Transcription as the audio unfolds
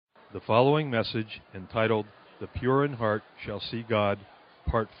The following message, entitled The Pure in Heart Shall See God,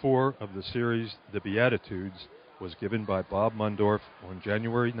 Part 4 of the series The Beatitudes, was given by Bob Mundorf on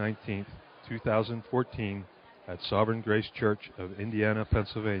January 19, 2014 at Sovereign Grace Church of Indiana,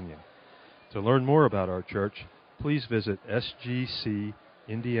 Pennsylvania. To learn more about our church, please visit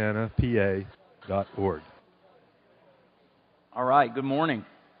sgcindianapa.org. All right, good morning.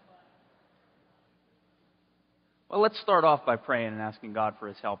 Well, let's start off by praying and asking God for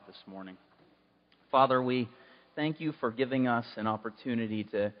His help this morning. Father, we thank You for giving us an opportunity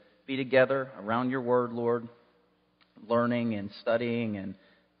to be together around Your Word, Lord, learning and studying and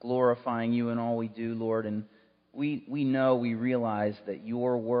glorifying You in all we do, Lord. And we realize that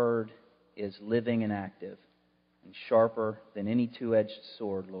Your Word is living and active and sharper than any two-edged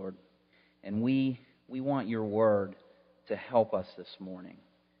sword, Lord. And we want Your Word to help us this morning.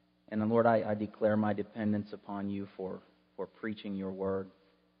 And Lord, I declare my dependence upon You for preaching Your Word.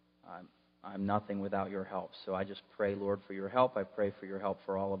 I'm nothing without Your help. So I just pray, Lord, for Your help. I pray for Your help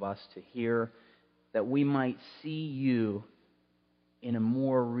for all of us to hear, that we might see You in a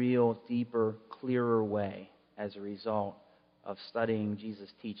more real, deeper, clearer way as a result of studying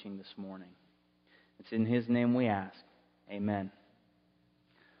Jesus' teaching this morning. It's in His name we ask. Amen.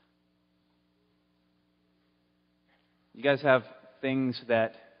 You guys have things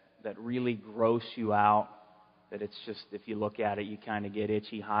that really gross you out, that it's just, if you look at it, you kind of get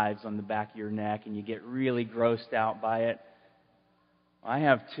itchy hives on the back of your neck and you get really grossed out by it? I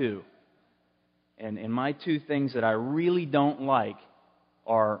have two. And my two things that I really don't like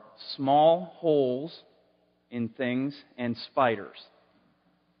are small holes in things and spiders.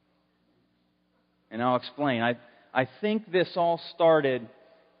 And I'll explain. I think this all started,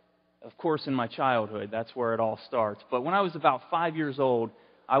 of course, in my childhood. That's where it all starts. But when I was about 5 years old,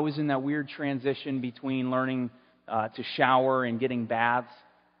 I was in that weird transition between learning to shower and getting baths.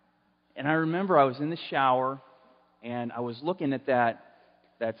 And I remember I was in the shower, and I was looking at that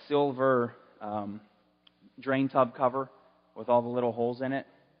silver drain tub cover with all the little holes in it.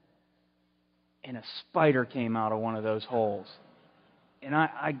 And a spider came out of one of those holes. And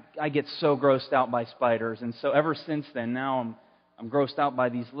I get so grossed out by spiders. And so ever since then, now I'm grossed out by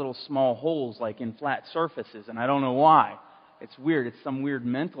these little small holes like in flat surfaces. And I don't know why. It's weird. It's some weird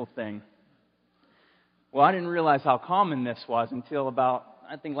mental thing. Well, I didn't realize how common this was until about,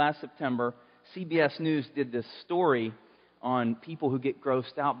 I think last September, CBS News did this story on people who get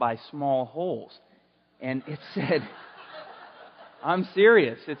grossed out by small holes. And it said, I'm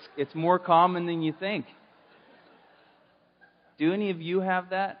serious, it's more common than you think. Do any of you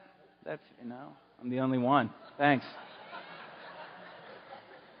have that? I'm the only one. Thanks.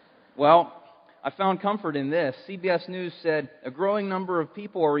 Well, I found comfort in this. CBS News said, a growing number of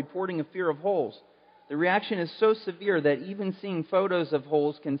people are reporting a fear of holes. The reaction is so severe that even seeing photos of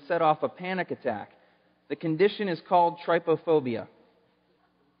holes can set off a panic attack. The condition is called trypophobia.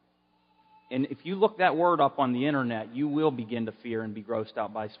 And if you look that word up on the internet, you will begin to fear and be grossed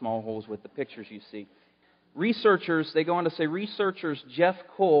out by small holes with the pictures you see. They go on to say, researchers Jeff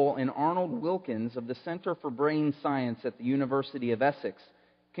Cole and Arnold Wilkins of the Center for Brain Science at the University of Essex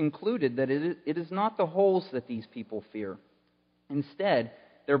concluded that it is not the holes that these people fear. Instead,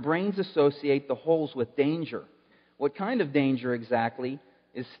 their brains associate the holes with danger. What kind of danger exactly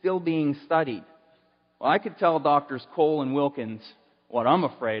is still being studied. Well, I could tell Doctors Cole and Wilkins what I'm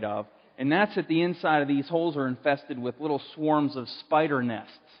afraid of, and that's that the inside of these holes are infested with little swarms of spider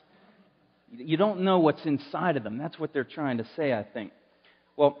nests. You don't know what's inside of them. That's what they're trying to say, I think.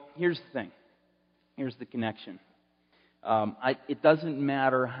 Well, here's the thing. Here's the connection. It doesn't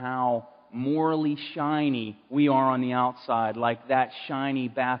matter how morally shiny we are on the outside, like that shiny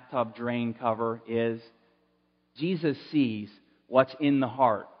bathtub drain cover is. Jesus sees what's in the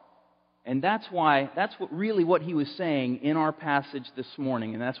heart. And that's what he was saying in our passage this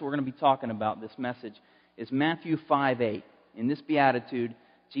morning. And that's what we're going to be talking about, this message, is Matthew 5:8. In this beatitude,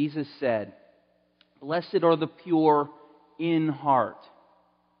 Jesus said, "Blessed are the pure in heart,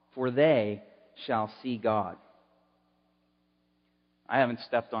 for they shall see God." I haven't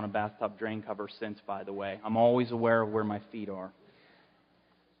stepped on a bathtub drain cover since, by the way. I'm always aware of where my feet are.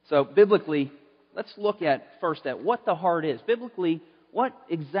 So biblically, let's look first at what the heart is. Biblically, what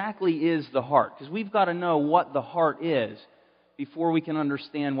exactly is the heart? Because we've got to know what the heart is before we can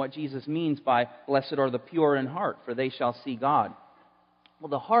understand what Jesus means by blessed are the pure in heart, for they shall see God. Well,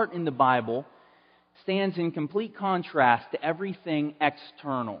 the heart in the Bible stands in complete contrast to everything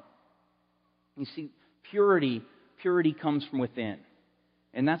external. You see, purity comes from within.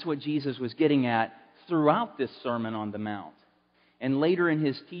 And that's what Jesus was getting at throughout this Sermon on the Mount. And later in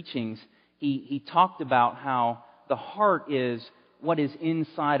his teachings, he talked about how the heart is what is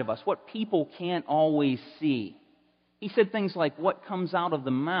inside of us, what people can't always see. He said things like, what comes out of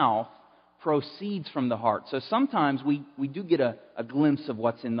the mouth proceeds from the heart. So sometimes we do get a glimpse of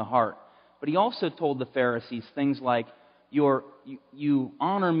what's in the heart. But he also told the Pharisees things like, you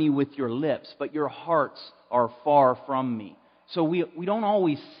honor me with your lips, but your hearts are far from me. So we don't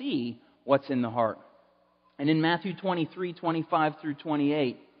always see what's in the heart. And in Matthew 23, 25 through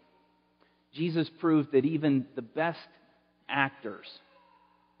 28, Jesus proved that even the best actors,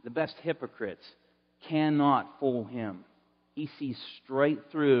 the best hypocrites, cannot fool him. He sees straight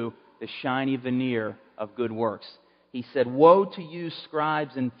through the shiny veneer of good works. He said, "Woe to you,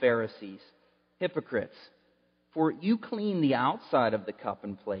 scribes and Pharisees, hypocrites! For you clean the outside of the cup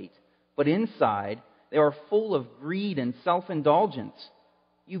and plate, but inside they are full of greed and self-indulgence.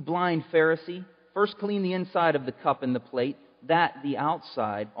 You blind Pharisee, first clean the inside of the cup and the plate, that the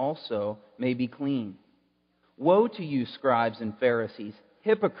outside also may be clean. Woe to you, scribes and Pharisees,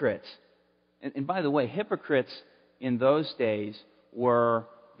 hypocrites!" And by the way, hypocrites in those days were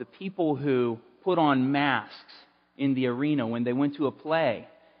the people who put on masks in the arena when they went to a play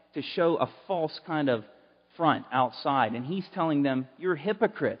to show a false kind of front outside. And he's telling them, you're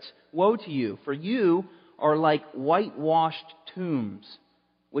hypocrites. Woe to you, for you are like whitewashed tombs,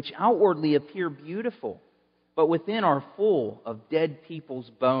 which outwardly appear beautiful, but within are full of dead people's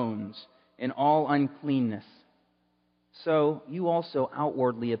bones and all uncleanness. So you also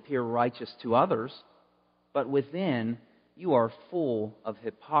outwardly appear righteous to others, but within you are full of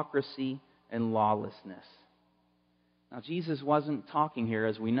hypocrisy and lawlessness. Now, Jesus wasn't talking here,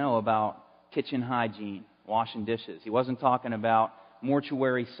 as we know, about kitchen hygiene, washing dishes. He wasn't talking about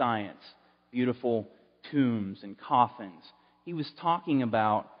mortuary science, beautiful tombs and coffins. He was talking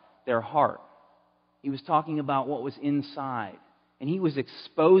about their heart. He was talking about what was inside. And he was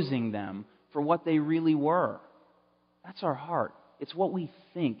exposing them for what they really were. That's our heart. It's what we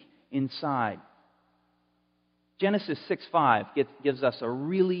think inside. Genesis 6:5 gives us a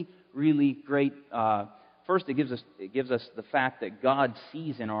really, really great. First, it gives us the fact that God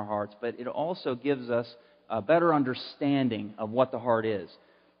sees in our hearts, but it also gives us a better understanding of what the heart is.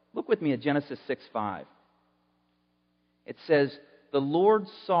 Look with me at Genesis 6:5. It says, "The Lord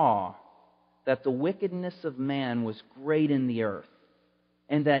saw that the wickedness of man was great in the earth,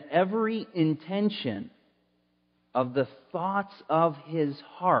 and that every intention of the thoughts of his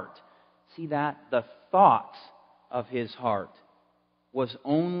heart," see that? The thoughts of his heart, "was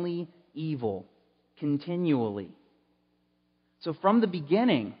only evil continually." So from the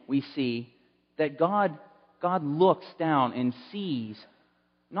beginning, we see that God looks down and sees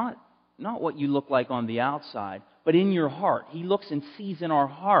not what you look like on the outside, but in your heart. He looks and sees in our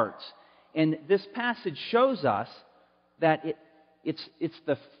hearts. And this passage shows us that it's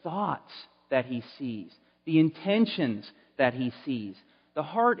the thoughts that he sees, the intentions that he sees. The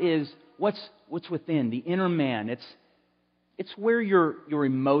heart is what's within, the inner man. It's where your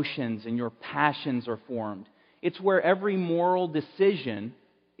emotions and your passions are formed. It's where every moral decision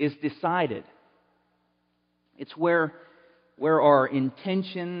is decided. It's where our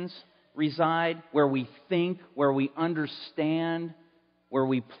intentions reside, where we think, where we understand, where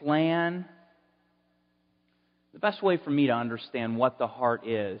we plan. The best way for me to understand what the heart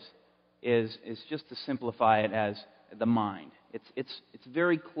is just to simplify it as the mind. It's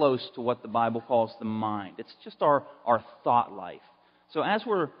very close to what the Bible calls the mind. It's just our thought life. So as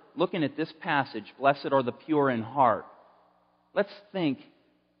we're looking at this passage, "Blessed are the pure in heart," let's think,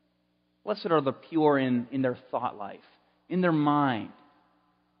 blessed are the pure in their thought life, in their mind,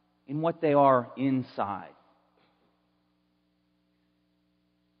 in what they are inside.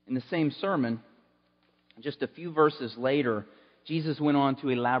 In the same sermon, just a few verses later, Jesus went on to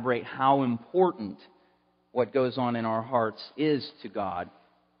elaborate how important what goes on in our hearts is to God.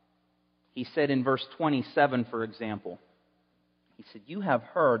 He said in verse 27, for example, he said, "You have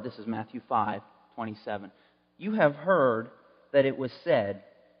heard," this is Matthew 5:27, "you have heard that it was said,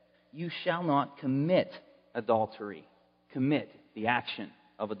 'You shall not commit adultery,'" commit, the action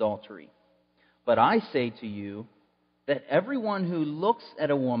of adultery. "But I say to you that everyone who looks at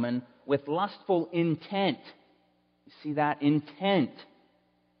a woman with lustful intent," you see that? Intent,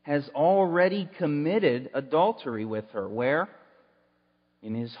 "has already committed adultery with her." Where?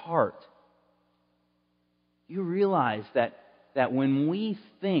 In his heart. You realize that when we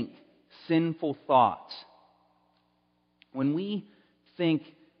think sinful thoughts, when we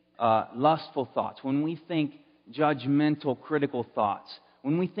think lustful thoughts, when we think judgmental, critical thoughts,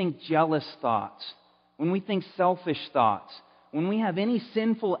 when we think jealous thoughts, when we think selfish thoughts, when we have any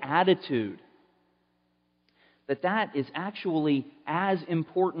sinful attitude, that is actually as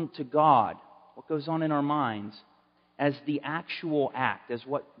important to God, what goes on in our minds, as the actual act, as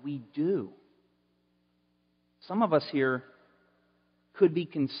what we do. Some of us here could be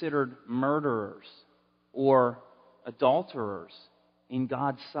considered murderers or adulterers in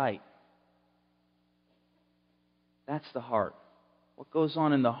God's sight. That's the heart. What goes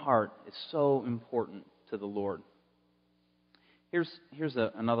on in the heart is so important to the Lord. Here's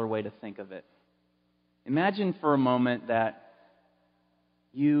another way to think of it. Imagine for a moment that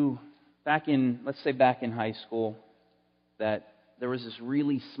you, let's say back in high school, that there was this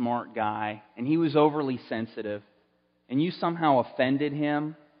really smart guy, and he was overly sensitive, and you somehow offended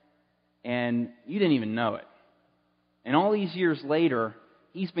him, and you didn't even know it. And all these years later,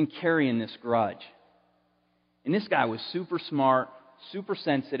 he's been carrying this grudge. And this guy was super smart, super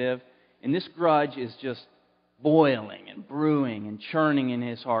sensitive, and this grudge is just boiling and brewing and churning in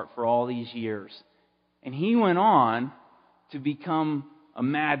his heart for all these years. And he went on to become a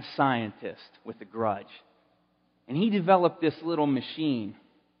mad scientist with a grudge. And he developed this little machine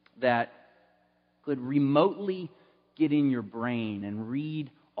that could remotely get in your brain and read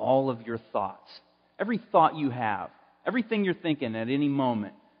all of your thoughts. Every thought you have, everything you're thinking at any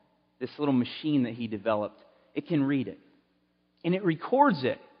moment, this little machine that he developed, it can read it. And it records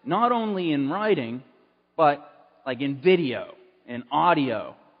it, not only in writing, but like in video and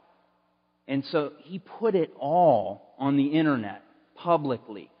audio. And so he put it all on the internet,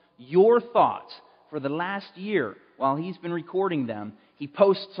 publicly. Your thoughts. For the last year, while he's been recording them, he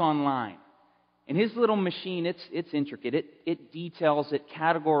posts online. And his little machine, it's intricate. It details, it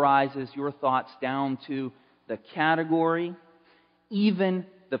categorizes your thoughts down to the category, even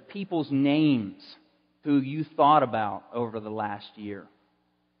the people's names who you thought about over the last year.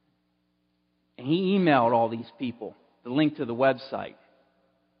 And he emailed all these people the link to the website.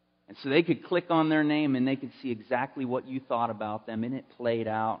 And so they could click on their name and they could see exactly what you thought about them. And it played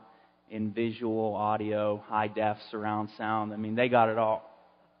out in visual, audio, high def, surround sound. I mean, they got it all.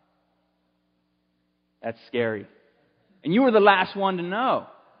 That's scary. And you were the last one to know.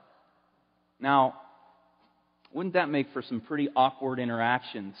 Now, wouldn't that make for some pretty awkward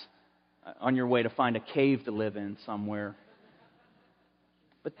interactions on your way to find a cave to live in somewhere?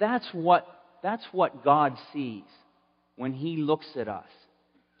 But that's what God sees when He looks at us.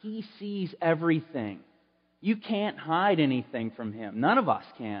 He sees everything. You can't hide anything from Him. None of us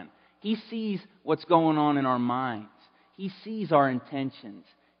can. He sees what's going on in our minds. He sees our intentions.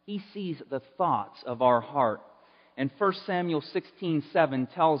 He sees the thoughts of our heart. And 1 Samuel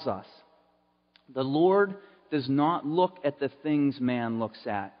 16:7 tells us, the Lord does not look at the things man looks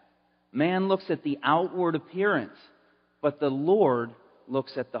at. Man looks at the outward appearance, but the Lord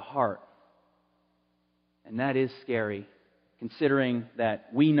looks at the heart. And that is scary, considering that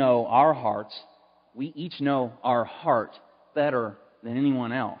we know our hearts. We each know our heart better than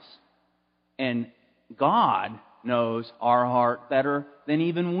anyone else. And God knows our heart better than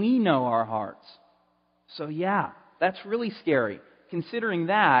even we know our hearts. So yeah, that's really scary. Considering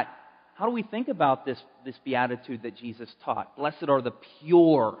that, how do we think about this beatitude that Jesus taught? Blessed are the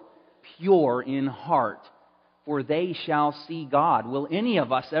pure in heart, for they shall see God. Will any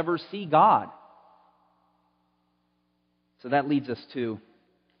of us ever see God? So that leads us to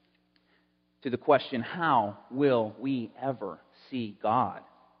the question, how will we ever see God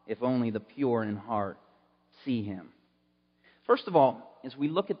if only the pure in heart see Him? First of all, as we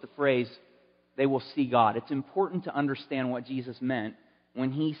look at the phrase, they will see God, it's important to understand what Jesus meant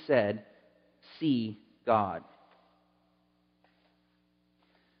when He said, see God.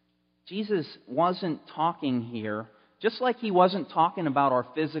 Jesus wasn't talking here, just like He wasn't talking about our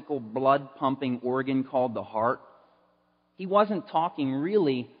physical blood-pumping organ called the heart. He wasn't talking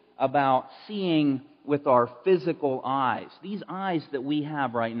really about seeing with our physical eyes. These eyes that we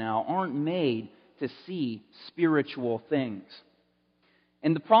have right now aren't made to see spiritual things.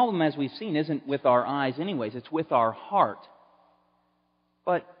 And the problem, as we've seen, isn't with our eyes anyways, it's with our heart.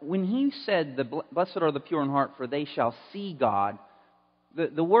 But when He said, blessed are the pure in heart, for they shall see God,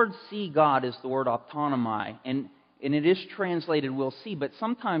 the word see God is the word autonomai, and it is translated will see, but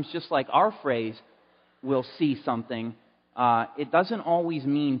sometimes just like our phrase, will see something, it doesn't always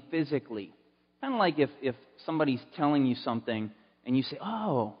mean physically. Kind of like if somebody's telling you something and you say,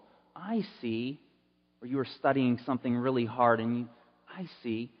 oh, I see, or you were studying something really hard and I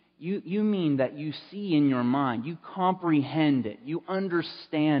see. You mean that you see in your mind, you comprehend it, you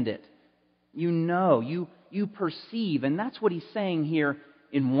understand it, you know, you perceive. And that's what He's saying here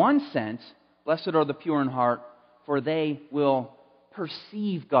in one sense, blessed are the pure in heart, for they will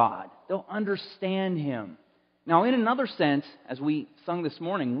perceive God. They'll understand Him. Now, in another sense, as we sung this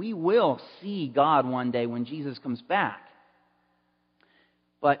morning, we will see God one day when Jesus comes back.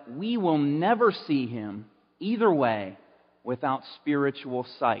 But we will never see Him Either way, without spiritual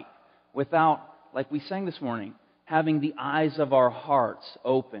sight, without, like we sang this morning, having the eyes of our hearts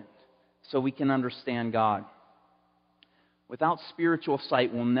opened so we can understand God. Without spiritual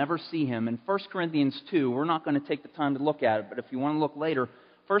sight, we'll never see Him. In 1 Corinthians 2, we're not going to take the time to look at it, but if you want to look later,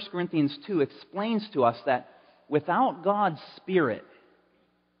 1 Corinthians 2 explains to us that without God's Spirit,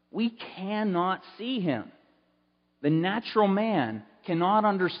 we cannot see Him. The natural man cannot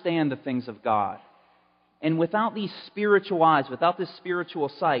understand the things of God. And without these spiritual eyes, without this spiritual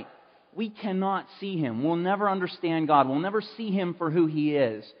sight, we cannot see Him. We'll never understand God. We'll never see Him for who He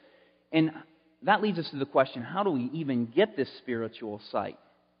is. And that leads us to the question, how do we even get this spiritual sight?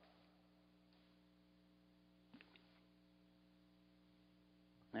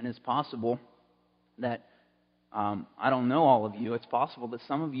 And it's possible that, I don't know all of you, it's possible that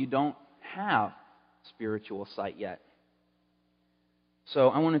some of you don't have spiritual sight yet. So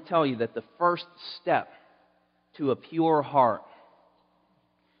I want to tell you that the first step to a pure heart,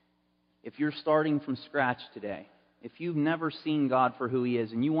 if you're starting from scratch today, if you've never seen God for who He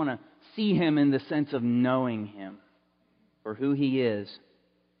is and you want to see Him in the sense of knowing Him for who He is,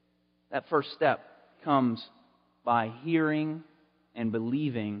 that first step comes by hearing and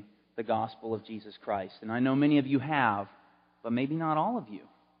believing the gospel of Jesus Christ. And I know many of you have, but maybe not all of you.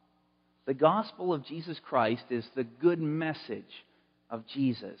 The gospel of Jesus Christ is the good message of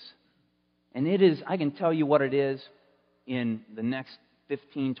Jesus. And it is, I can tell you what it is in the next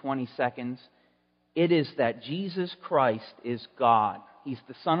 15, 20 seconds. It is that Jesus Christ is God. He's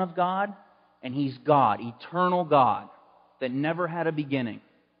the Son of God, and He's God, eternal God, that never had a beginning.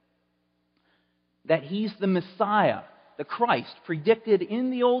 That He's the Messiah, the Christ, predicted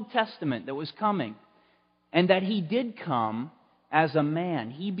in the Old Testament that was coming. And that He did come as a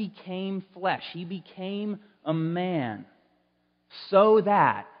man. He became flesh. He became a man so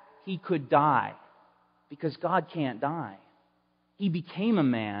that He could die. Because God can't die. He became a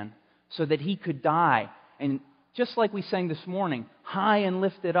man so that He could die. And just like we sang this morning, high and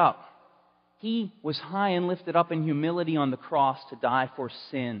lifted up. He was high and lifted up in humility on the cross to die for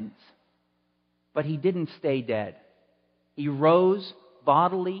sins. But He didn't stay dead. He rose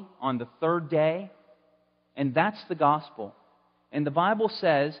bodily on the third day. And that's the gospel. And the Bible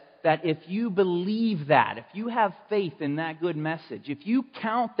says that if you believe that, if you have faith in that good message, if you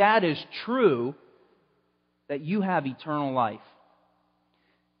count that as true, that you have eternal life.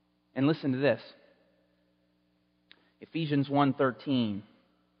 And listen to this. Ephesians 1:13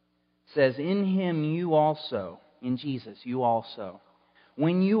 says, "In Him you also," in Jesus, you also,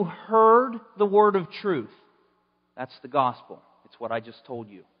 "when you heard the word of truth," that's the gospel. It's what I just told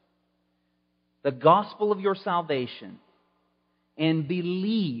you. "The gospel of your salvation, and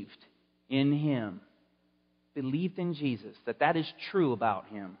believed in Him," believed in Jesus, that is true about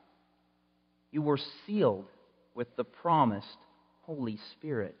Him, "you were sealed with the promised Holy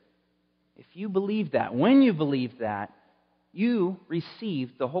Spirit." If you believe that, when you believe that, you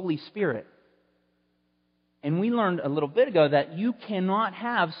received the Holy Spirit. And we learned a little bit ago that you cannot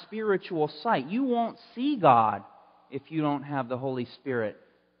have spiritual sight. You won't see God if you don't have the Holy Spirit.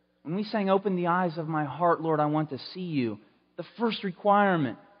 When we sang, "Open the eyes of my heart, Lord, I want to see you," the first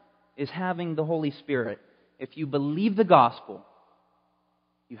requirement is having the Holy Spirit. If you believe the gospel,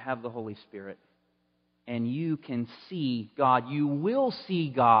 you have the Holy Spirit. And you can see God. You will see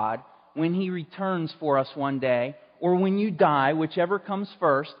God when He returns for us one day, or when you die, whichever comes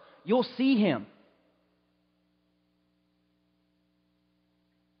first, you'll see Him.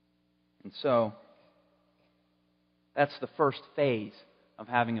 And so, that's the first phase of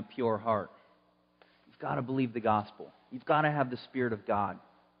having a pure heart. You've got to believe the gospel. You've got to have the Spirit of God.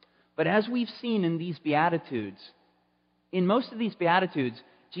 But as we've seen in these Beatitudes, in most of these Beatitudes,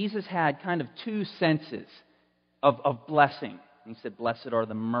 Jesus had kind of two senses of blessing. He said, "Blessed are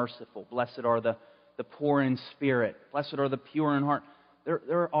the merciful. Blessed are the poor in spirit. Blessed are the pure in heart."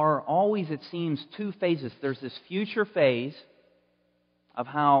 There are always, it seems, two phases. There's this future phase of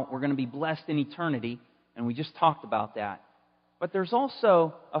how we're going to be blessed in eternity, and we just talked about that. But there's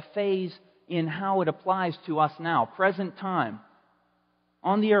also a phase in how it applies to us now, present time,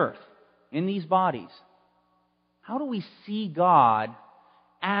 on the earth, in these bodies. How do we see God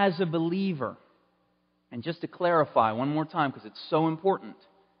as a believer? And just to clarify one more time, because it's so important,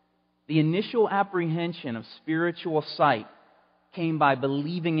 the initial apprehension of spiritual sight came by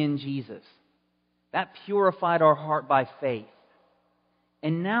believing in Jesus. That purified our heart by faith.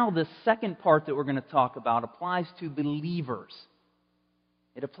 And now the second part that we're going to talk about applies to believers.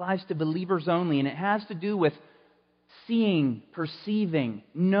 It applies to believers only, and it has to do with seeing, perceiving,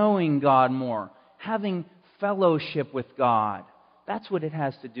 knowing God more, having fellowship with God. That's what it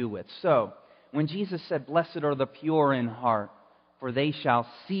has to do with. So, when Jesus said, "Blessed are the pure in heart, for they shall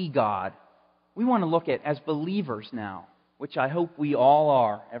see God," we want to look at, as believers now, which I hope we all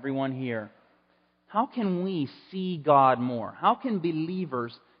are, everyone here, how can we see God more? How can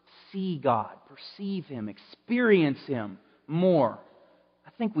believers see God, perceive Him, experience Him more? I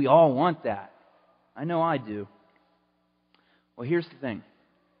think we all want that. I know I do. Well, here's the thing.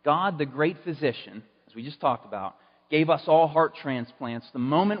 God, the great physician, as we just talked about, gave us all heart transplants the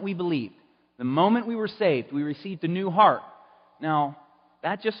moment we believed. The moment we were saved, we received a new heart. Now,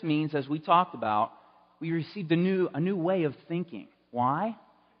 that just means, as we talked about, we received a new way of thinking. Why?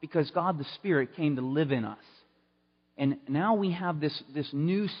 Because God the Spirit came to live in us. And now we have this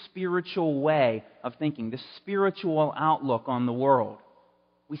new spiritual way of thinking, this spiritual outlook on the world.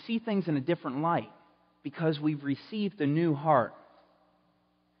 We see things in a different light because we've received a new heart.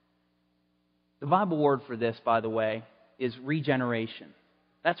 The Bible word for this, by the way, is regeneration.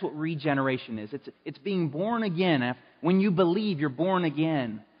 That's what regeneration is. It's being born again. When you believe, you're born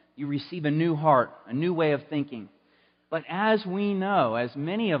again. You receive a new heart, a new way of thinking. But as we know, as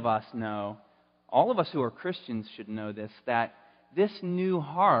many of us know, all of us who are Christians should know this, that this new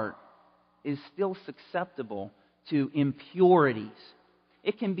heart is still susceptible to impurities.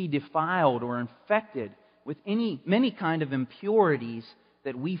 It can be defiled or infected with many kind of impurities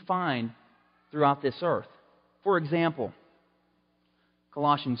that we find throughout this earth. For example,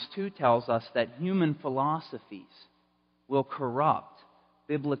 Colossians 2 tells us that human philosophies will corrupt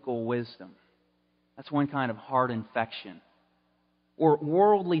biblical wisdom. That's one kind of heart infection. Or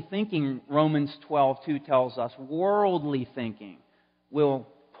worldly thinking, Romans 12:2 tells us, worldly thinking will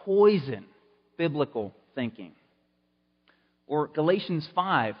poison biblical thinking. Or Galatians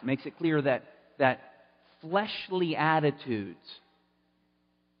 5 makes it clear that fleshly attitudes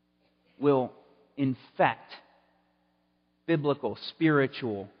will infect biblical,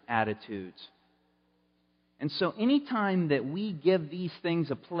 spiritual attitudes. And so anytime that we give these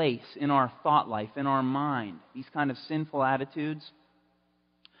things a place in our thought life, in our mind, these kind of sinful attitudes,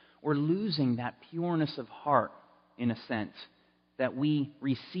 we're losing that pureness of heart, in a sense, that we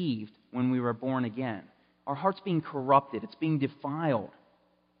received when we were born again. Our heart's being corrupted. It's being defiled.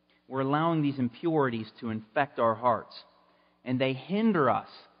 We're allowing these impurities to infect our hearts. And they hinder us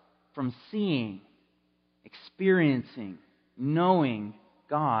from seeing, experiencing, knowing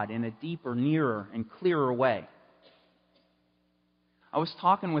God in a deeper, nearer, and clearer way. I was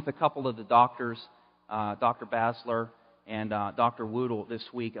talking with a couple of the doctors, Dr. Basler and Dr. Woodle, this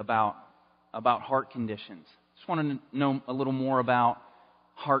week about heart conditions. Just want to know a little more about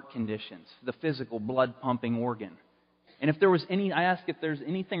heart conditions, the physical blood-pumping organ. And if there was I asked if there's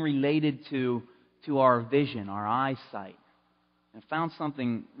anything related to our vision, our eyesight. And I found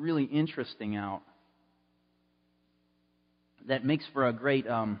something really interesting out that makes for a great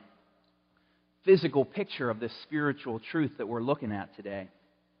physical picture of this spiritual truth that we're looking at today.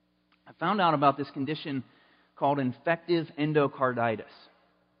 I found out about this condition called infective endocarditis.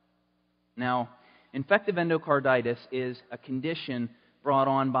 Now, infective endocarditis is a condition brought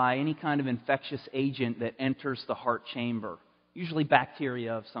on by any kind of infectious agent that enters the heart chamber, usually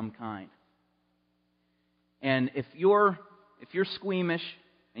bacteria of some kind. And if you're squeamish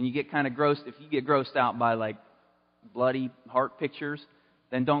and you get kind of grossed, if you get grossed out by like bloody heart pictures,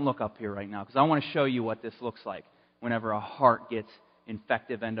 then don't look up here right now, because I want to show you what this looks like whenever a heart gets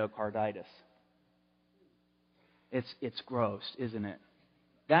infective endocarditis. It's gross, isn't it?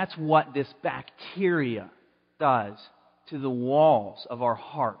 That's what this bacteria does to the walls of our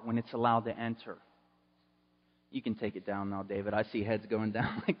heart when it's allowed to enter. You can take it down now, David. I see heads going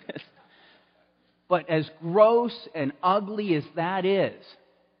down like this. But as gross and ugly as that is,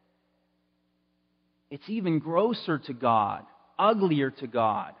 it's even grosser to God, uglier to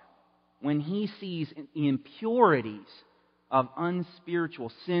God, when He sees the impurities of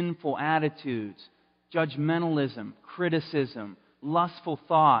unspiritual, sinful attitudes, judgmentalism, criticism, lustful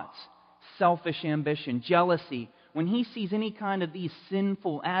thoughts, selfish ambition, jealousy. When He sees any kind of these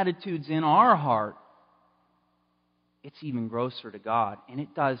sinful attitudes in our heart, it's even grosser to God, and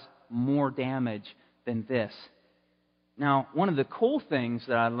it does more damage than this. Now, one of the cool things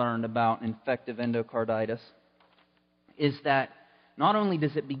that I learned about infective endocarditis is that not only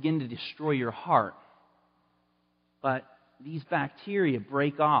does it begin to destroy your heart, but these bacteria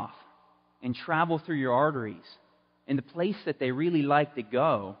break off and travel through your arteries. And the place that they really like to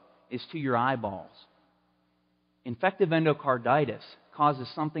go is to your eyeballs. Infective endocarditis causes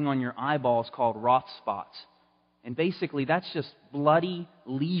something on your eyeballs called Rothspots. And basically, that's just bloody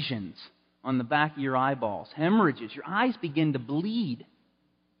lesions on the back of your eyeballs, hemorrhages. Your eyes begin to bleed.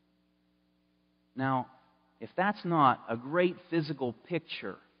 Now, if that's not a great physical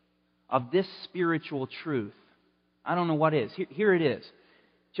picture of this spiritual truth, I don't know what is. Here it is.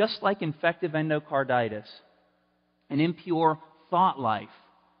 Just like infective endocarditis, an impure thought life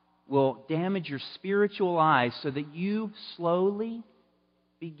will damage your spiritual eyes so that you slowly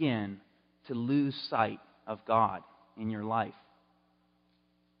begin to lose sight of God in your life.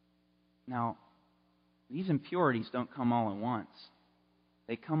 Now, these impurities don't come all at once.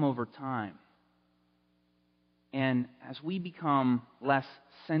 They come over time. And as we become less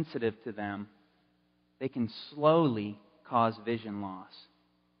sensitive to them, they can slowly cause vision loss.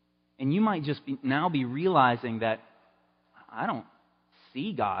 And you might just now be realizing that I don't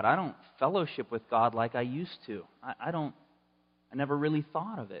see God. I don't fellowship with God like I used to. I never really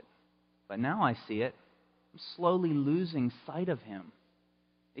thought of it. But now I see it. I'm slowly losing sight of Him.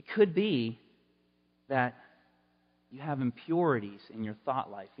 It could be that you have impurities in your thought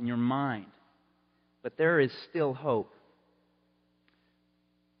life, in your mind. But there is still hope.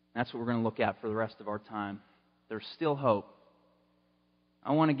 That's what we're going to look at for the rest of our time. There's still hope.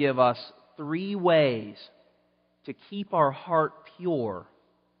 I want to give us 3 ways to keep our heart pure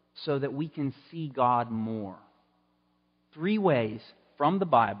so that we can see God more. 3 ways from the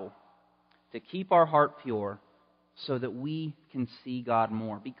Bible to keep our heart pure so that we can see God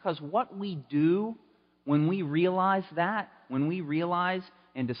more. Because what we do when we realize that, when we realize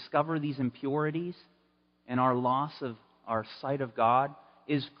and discover these impurities and our loss of our sight of God,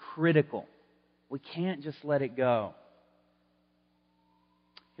 is critical. We can't just let it go.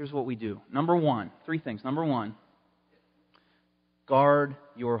 Here's what we do. Number 1, 3 things. Number 1, guard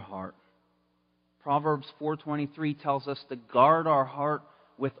your heart. Proverbs 4:23 tells us to guard our heart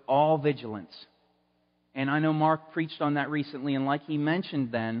with all vigilance. And I know Mark preached on that recently, and like he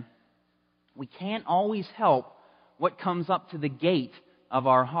mentioned then, we can't always help what comes up to the gate of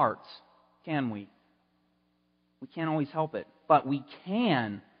our hearts, can we? We can't always help it. But we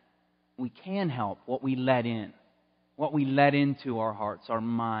can help what we let in. What we let into our hearts, our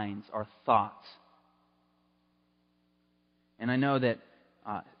minds, our thoughts. And I know that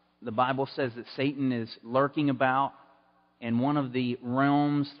the Bible says that Satan is lurking about, and one of the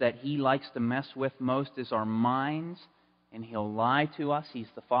realms that he likes to mess with most is our minds, and he'll lie to us. He's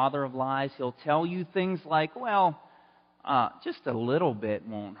the father of lies. He'll tell you things like, well, just a little bit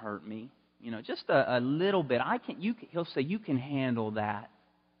won't hurt me. Just a little bit. He'll say, you can handle that.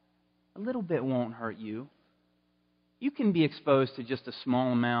 A little bit won't hurt you. You can be exposed to just a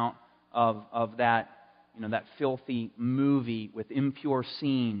small amount of that, that filthy movie with impure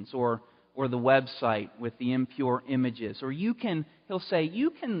scenes, or the website with the impure images. Or he'll say, you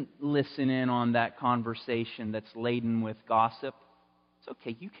can listen in on that conversation that's laden with gossip. It's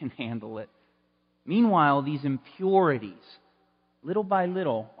okay, you can handle it. Meanwhile, these impurities, little by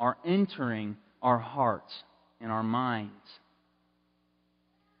little, are entering our hearts and our minds.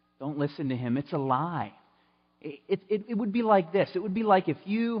 Don't listen to him. It's a lie. It would be like this. It would be like if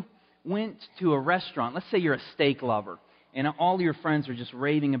you went to a restaurant. Let's say you're a steak lover, and all your friends are just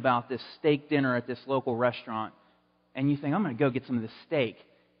raving about this steak dinner at this local restaurant, and you think, I'm going to go get some of this steak.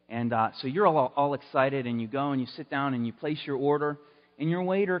 And so you're all excited, and you go and you sit down and you place your order, and your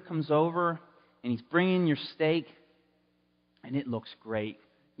waiter comes over, and he's bringing your steak, and it looks great.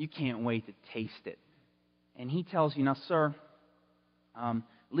 You can't wait to taste it. And he tells you, now, sir,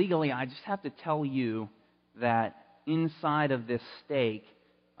 legally, I just have to tell you that inside of this steak,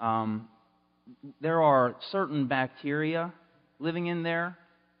 there are certain bacteria living in there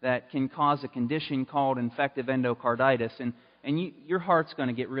that can cause a condition called infective endocarditis. And your heart's going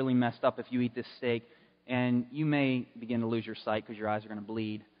to get really messed up if you eat this steak, and you may begin to lose your sight because your eyes are going to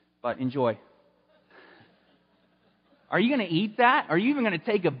bleed. But enjoy. Are you going to eat that? Are you even going to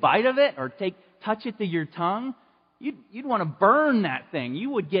take a bite of it or touch it to your tongue? You'd want to burn that thing.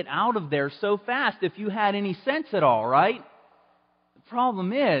 You would get out of there so fast if you had any sense at all, right? The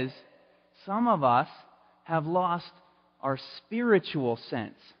problem is, some of us have lost our spiritual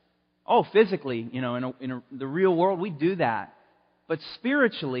sense. Oh, physically, in the real world, we do that. But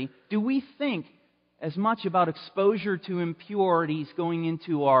spiritually, do we think as much about exposure to impurities going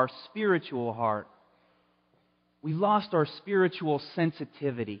into our spiritual heart? We've lost our spiritual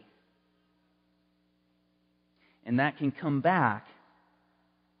sensitivity. And that can come back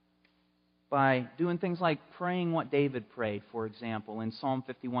by doing things like praying what David prayed, for example, in Psalm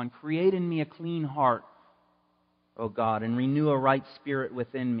 51. Create in me a clean heart, O God, and renew a right spirit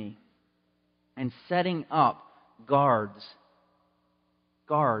within me. And setting up guards,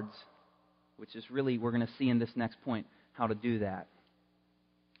 which is really, we're going to see in this next point, how to do that.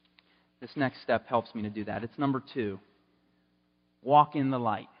 This next step helps me to do that. It's number 2. Walk in the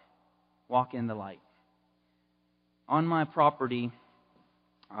light. Walk in the light. On my property,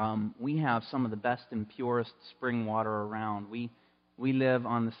 We have some of the best and purest spring water around. We live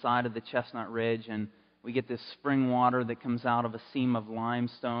on the side of the Chestnut Ridge, and we get this spring water that comes out of a seam of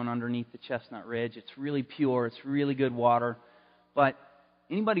limestone underneath the Chestnut Ridge. It's really pure. It's really good water. But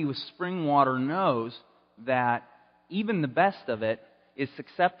anybody with spring water knows that even the best of it is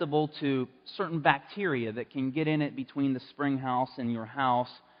susceptible to certain bacteria that can get in it between the spring house and your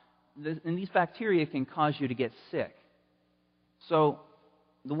house. And these bacteria can cause you to get sick. So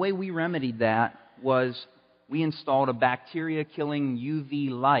the way we remedied that was we installed a bacteria-killing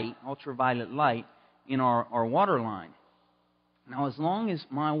UV light, ultraviolet light, in our water line. Now, as long as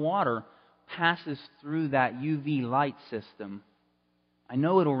my water passes through that UV light system, I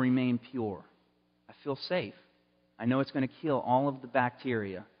know it'll remain pure. I feel safe. I know it's going to kill all of the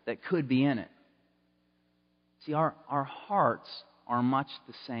bacteria that could be in it. See, our hearts are much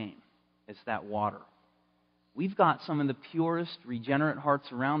the same as that water. We've got some of the purest, regenerate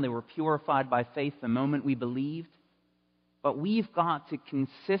hearts around. They were purified by faith the moment we believed. But we've got to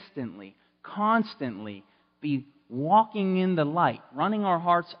consistently, constantly be walking in the light, running our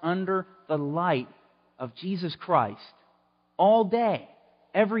hearts under the light of Jesus Christ all day,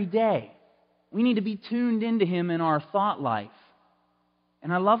 every day. We need to be tuned into Him in our thought life.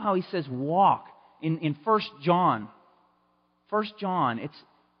 And I love how he says walk in 1 John. 1 John, it's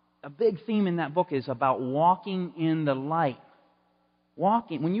a big theme in that book is about walking in the light.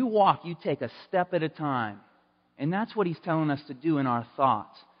 Walking. When you walk, you take a step at a time. And that's what he's telling us to do in our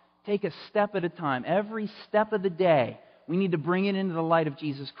thoughts. Take a step at a time. Every step of the day, we need to bring it into the light of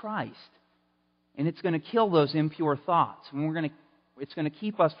Jesus Christ. And it's going to kill those impure thoughts. And it's going to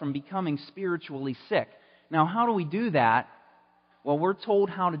keep us from becoming spiritually sick. Now, how do we do that? Well, we're told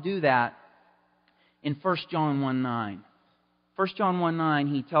how to do that in 1 John 1:9. 1 John 1:9,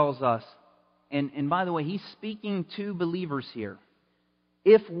 he tells us, and by the way, he's speaking to believers here.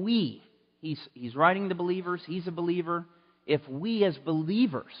 If we, he's writing to believers, he's a believer, if we as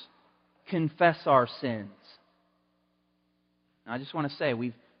believers confess our sins. Now, I just want to say,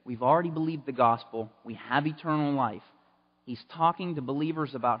 we've already believed the gospel. We have eternal life. He's talking to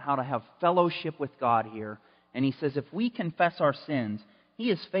believers about how to have fellowship with God here. And he says, if we confess our sins,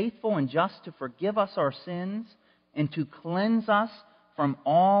 He is faithful and just to forgive us our sins and to cleanse us from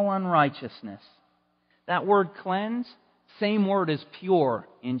all unrighteousness. That word cleanse, same word as pure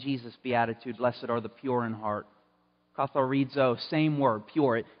in Jesus' beatitude. Blessed are the pure in heart. Katharizo, same word,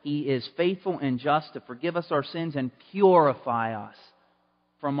 pure. He is faithful and just to forgive us our sins and purify us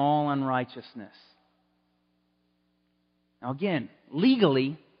from all unrighteousness. Now again,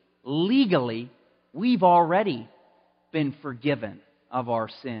 legally, we've already been forgiven of our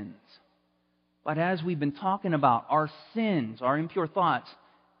sins. But as we've been talking about, our sins, our impure thoughts,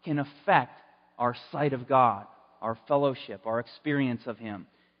 can affect our sight of God, our fellowship, our experience of Him.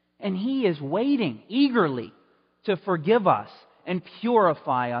 And He is waiting eagerly to forgive us and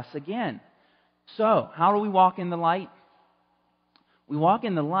purify us again. So, how do we walk in the light? We walk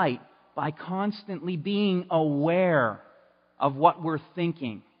in the light by constantly being aware of what we're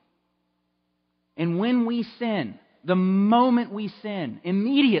thinking. And when we sin, the moment we sin,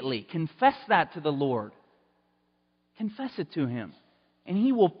 immediately confess that to the Lord. Confess it to Him. And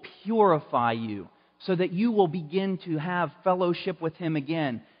He will purify you so that you will begin to have fellowship with Him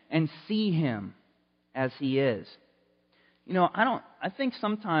again and see Him as He is. You know, I think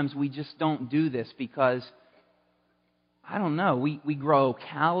sometimes we just don't do this because, I don't know, we grow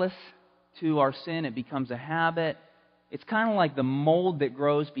callous to our sin. It becomes a habit. It's kind of like the mold that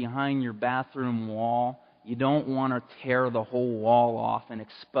grows behind your bathroom wall. You don't want to tear the whole wall off and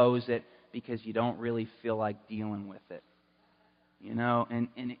expose it because you don't really feel like dealing with it. You know, and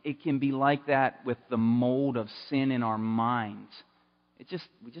it can be like that with the mold of sin in our minds.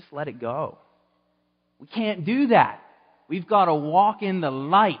 We just let it go. We can't do that. We've got to walk in the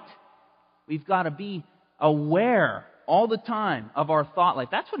light. We've got to be aware all the time of our thought life.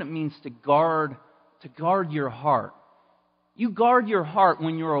 That's what it means to guard your heart. You guard your heart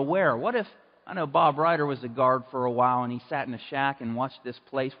when you're aware. What if, I know Bob Ryder was a guard for a while and he sat in a shack and watched this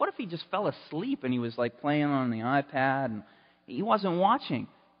place. What if he just fell asleep and he was like playing on the iPad and he wasn't watching?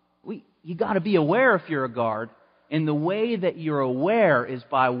 You got to be aware if you're a guard. And the way that you're aware is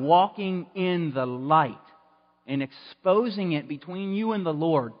by walking in the light and exposing it between you and the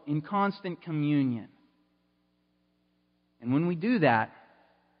Lord in constant communion. And when we do that,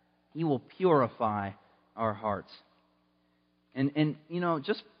 He will purify our hearts. And you know,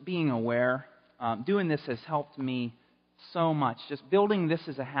 just being aware, doing this has helped me so much. Just building this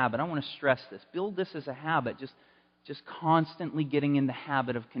as a habit. I want to stress this. Build this as a habit. Just constantly getting in the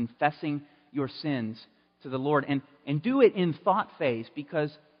habit of confessing your sins to the Lord. And do it in thought phase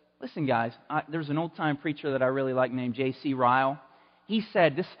because, listen guys, there's an old-time preacher that I really like named J.C. Ryle. He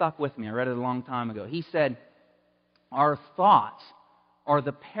said, this stuck with me, I read it a long time ago. He said, our thoughts are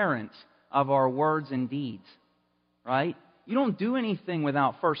the parents of our words and deeds. Right? You don't do anything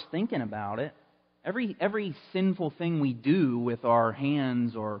without first thinking about it. Every sinful thing we do with our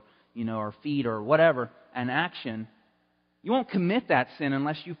hands or our feet or whatever, an action, you won't commit that sin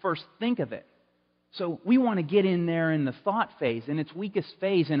unless you first think of it. So we want to get in there in the thought phase, in its weakest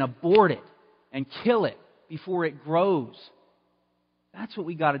phase, and abort it and kill it before it grows. That's what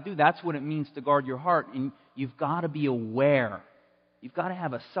we got to do. That's what it means to guard your heart. And you've got to be aware. You've got to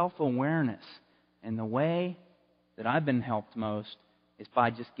have a self-awareness. And the way that I've been helped most is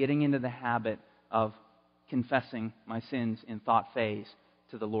by just getting into the habit of confessing my sins in thought phase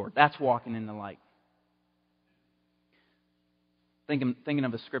to the Lord. That's walking in the light. Thinking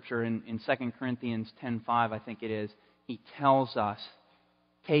of a scripture in 2 Corinthians 10:5, I think it is, he tells us,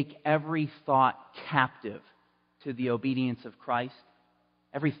 take every thought captive to the obedience of Christ.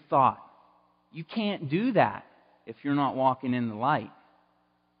 Every thought. You can't do that if you're not walking in the light.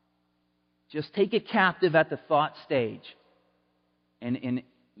 Just take it captive at the thought stage. And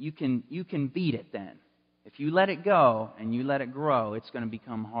you can beat it then. If you let it go and you let it grow, it's going to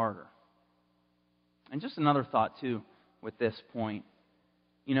become harder. And just another thought, too, with this point.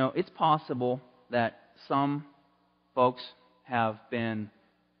 It's possible that some folks have been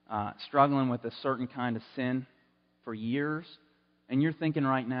struggling with a certain kind of sin for years. And you're thinking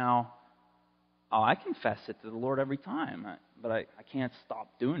right now, oh, I confess it to the Lord every time, but I can't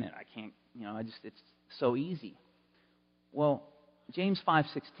stop doing it. I can't, it's so easy. Well, James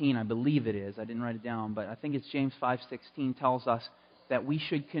 5:16, I believe it is. I didn't write it down, but I think it's James 5:16 tells us that we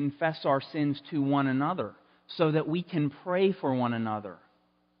should confess our sins to one another so that we can pray for one another.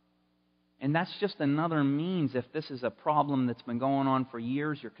 And that's just another means. If this is a problem that's been going on for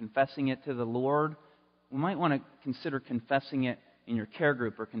years, you're confessing it to the Lord, we might want to consider confessing it in your care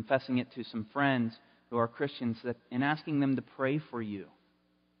group or confessing it to some friends who are Christians and asking them to pray for you.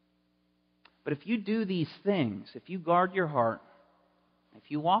 But if you do these things, if you guard your heart, if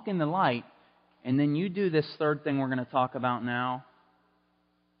you walk in the light, and then you do this third thing we're going to talk about now,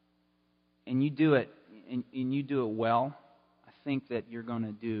 and you do it well, I think that you're going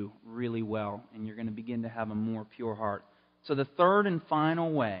to do really well, and you're going to begin to have a more pure heart. So the third and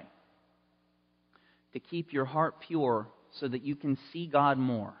final way to keep your heart pure so that you can see God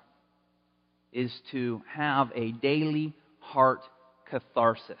more is to have a daily heart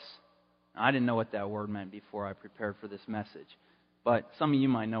catharsis. Now, I didn't know what that word meant before I prepared for this message, but some of you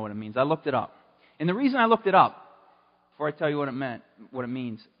might know what it means. I looked it up. And the reason I looked it up, before I tell you what it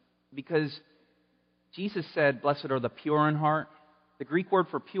means, because Jesus said, blessed are the pure in heart. The Greek word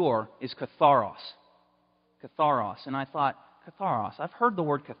for pure is katharos. Katharos. And I thought, katharos, I've heard the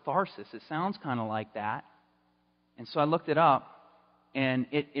word catharsis. It sounds kind of like that. And so I looked it up, and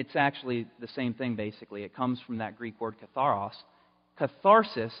it's actually the same thing, basically. It comes from that Greek word katharos.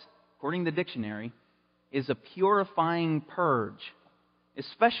 Catharsis, according to the dictionary, is a purifying purge,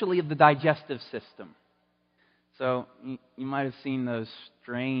 especially of the digestive system. So you might have seen those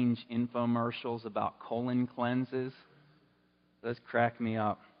strange infomercials about colon cleanses. Those crack me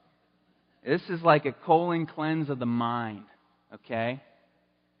up. This is like a colon cleanse of the mind, okay?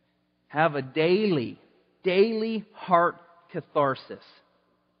 Have a daily heart catharsis.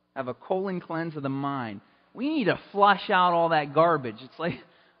 Have a colon cleanse of the mind. We need to flush out all that garbage. It's like,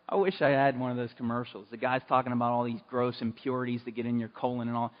 I wish I had one of those commercials. The guy's talking about all these gross impurities that get in your colon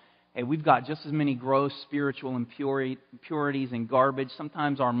and all. Hey, we've got just as many gross spiritual impurities and garbage.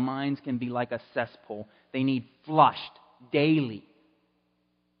 Sometimes our minds can be like a cesspool. They need flushed daily.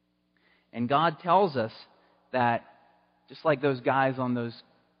 And God tells us that, just like those guys on those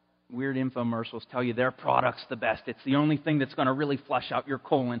weird infomercials tell you their product's the best, it's the only thing that's going to really flush out your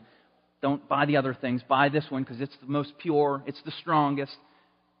colon. Don't buy the other things. Buy this one because it's the most pure. It's the strongest.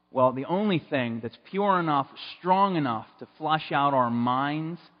 Well, the only thing that's pure enough, strong enough to flush out our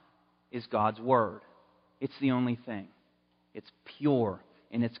minds is God's Word. It's the only thing. It's pure,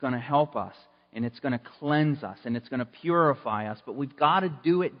 and it's going to help us, and it's going to cleanse us, and it's going to purify us. But we've got to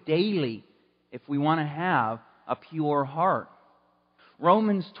do it daily if we want to have a pure heart.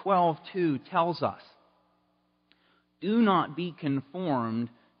 Romans 12:2 tells us, do not be conformed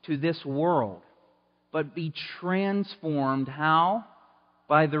to this world, but be transformed, how?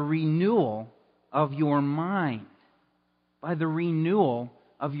 By the renewal of your mind. By the renewal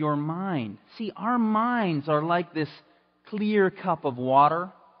of your mind. See, our minds are like this clear cup of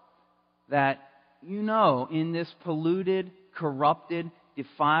water that, in this polluted, corrupted,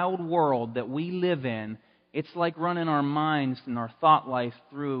 defiled world that we live in, It's like running our minds and our thought life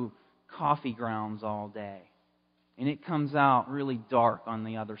through coffee grounds all day. And it comes out really dark on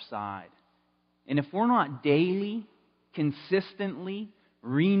the other side. And if we're not daily, consistently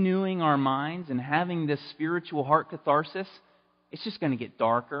renewing our minds and having this spiritual heart catharsis, it's just going to get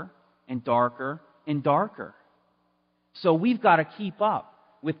darker and darker and darker. So we've got to keep up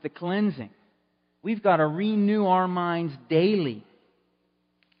with the cleansing. We've got to renew our minds daily.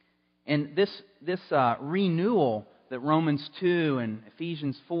 And this renewal that Romans 2 and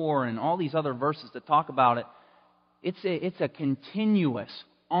Ephesians 4 and all these other verses that talk about it, it's a continuous,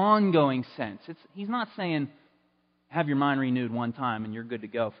 ongoing sense. He's not saying, have your mind renewed one time and you're good to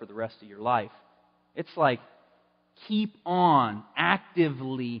go for the rest of your life. It's like, keep on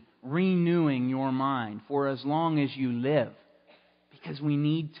actively renewing your mind for as long as you live. Because we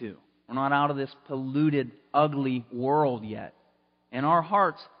need to. We're not out of this polluted, ugly world yet. And our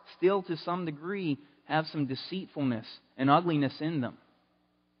hearts still, to some degree, have some deceitfulness and ugliness in them.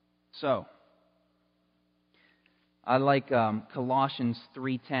 So, I like Colossians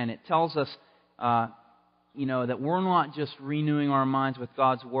 3:10. It tells us, that we're not just renewing our minds with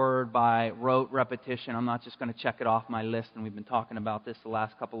God's Word by rote repetition. I'm not just going to check it off my list, and we've been talking about this the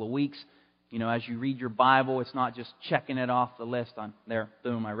last couple of weeks. As you read your Bible, it's not just checking it off the list on there,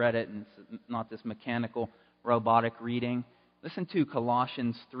 boom, I read it, and it's not this mechanical, robotic reading. Listen to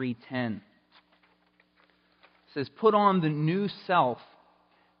Colossians 3:10. It says, "Put on the new self,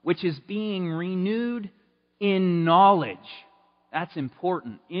 which is being renewed in knowledge." That's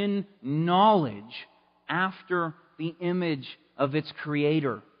important. In knowledge, after the image of its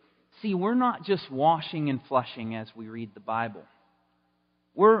Creator. See, we're not just washing and flushing as we read the Bible.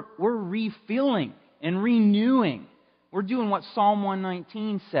 We're refilling and renewing. We're doing what Psalm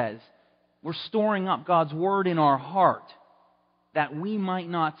 119 says. We're storing up God's Word in our heart that we might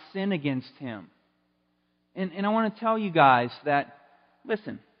not sin against Him. And I want to tell you guys that,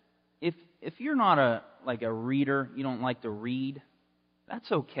 listen, if you're not a reader, you don't like to read,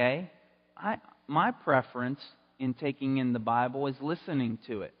 that's okay. My preference in taking in the Bible is listening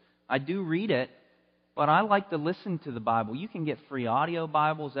to it. I do read it, but I like to listen to the Bible. You can get free audio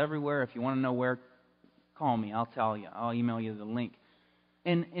Bibles everywhere. If you want to know where, call me. I'll tell you. I'll email you the link.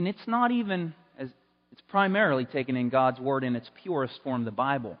 And it's not even, it's primarily taken in God's Word in its purest form, the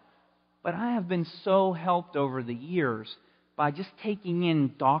Bible. But I have been so helped over the years by just taking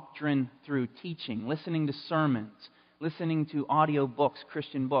in doctrine through teaching, listening to sermons, listening to audio books,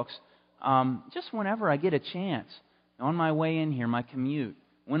 Christian books, just whenever I get a chance. On my way in here, my commute,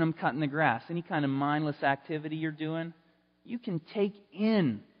 when I'm cutting the grass, any kind of mindless activity you're doing, you can take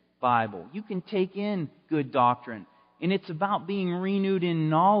in Bible. You can take in good doctrine. And it's about being renewed in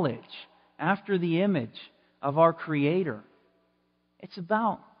knowledge after the image of our Creator. It's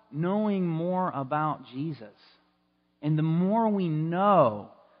about knowing more about Jesus. And the more we know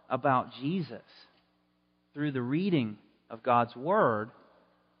about Jesus through the reading of God's Word,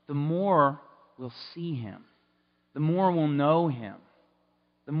 the more we'll see Him. The more we'll know Him.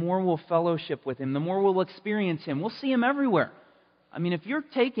 The more we'll fellowship with Him. The more we'll experience Him. We'll see Him everywhere. I mean, if you're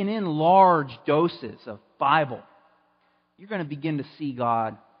taking in large doses of Bible, you're going to begin to see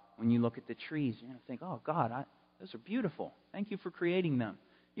God when you look at the trees. You're going to think, oh, God, those are beautiful. Thank you for creating them.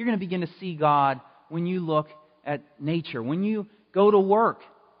 You're going to begin to see God when you look at nature, when you go to work,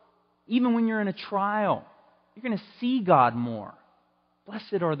 even when you're in a trial. You're going to see God more.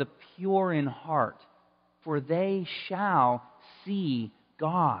 Blessed are the pure in heart, for they shall see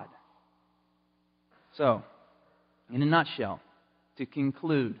God. So, in a nutshell, to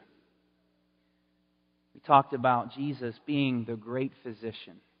conclude, we talked about Jesus being the great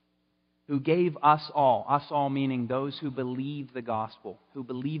physician who gave us all meaning those who believe the gospel, who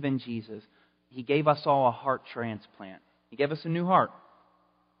believe in Jesus. He gave us all a heart transplant. He gave us a new heart.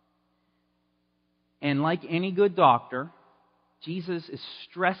 And like any good doctor, Jesus is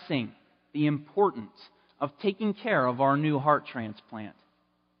stressing the importance of taking care of our new heart transplant.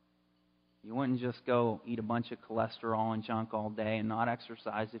 You wouldn't just go eat a bunch of cholesterol and junk all day and not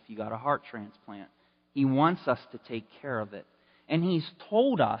exercise if you got a heart transplant. He wants us to take care of it. And He's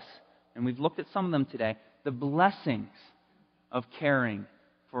told us, and we've looked at some of them today, the blessings of caring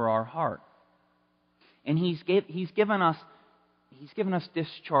for our heart. And He's given us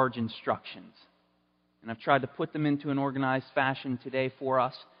discharge instructions. And I've tried to put them into an organized fashion today for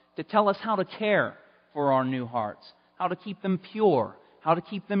us to tell us how to care for our new hearts, how to keep them pure, how to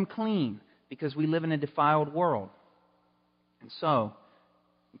keep them clean, because we live in a defiled world. And so,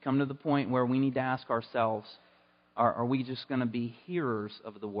 we come to the point where we need to ask ourselves, are we just going to be hearers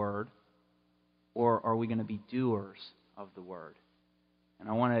of the Word, or are we going to be doers of the Word? And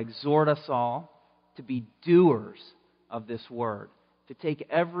I want to exhort us all to be doers of this word, to take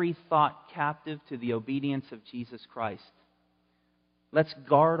every thought captive to the obedience of Jesus Christ. Let's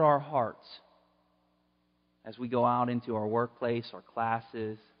guard our hearts as we go out into our workplace, our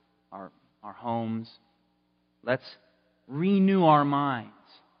classes, our homes. Let's renew our minds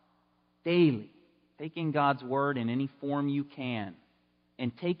daily, taking God's word in any form you can,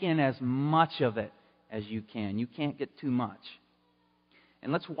 and take in as much of it as you can. You can't get too much.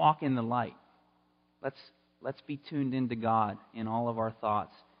 And let's walk in the light. Let's be tuned into God in all of our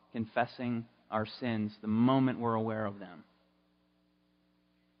thoughts, confessing our sins the moment we're aware of them.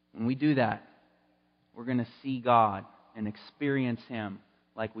 When we do that, we're going to see God and experience Him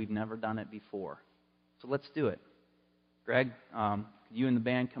like we've never done it before. So let's do it. Greg, could you and the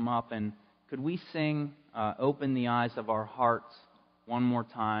band come up, and could we sing Open the Eyes of Our Hearts one more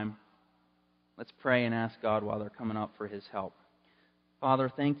time? Let's pray and ask God while they're coming up for His help.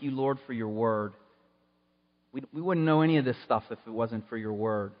 Father, thank you, Lord, for your word. We wouldn't know any of this stuff if it wasn't for your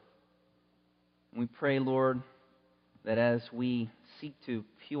word. And we pray, Lord, that as we seek to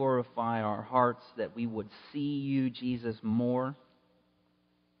purify our hearts, that we would see you, Jesus, more.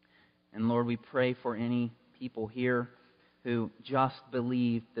 And Lord, we pray for any people here who just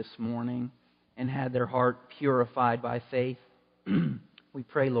believed this morning and had their heart purified by faith. We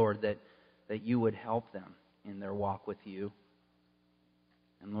pray, Lord, that you would help them in their walk with you.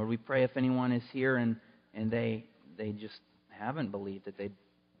 And Lord, we pray if anyone is here and they just haven't believed, that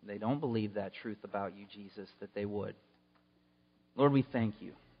they don't believe that truth about you, Jesus, that they would. Lord, we thank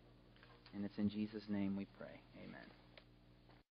you. And it's in Jesus' name we pray. Amen.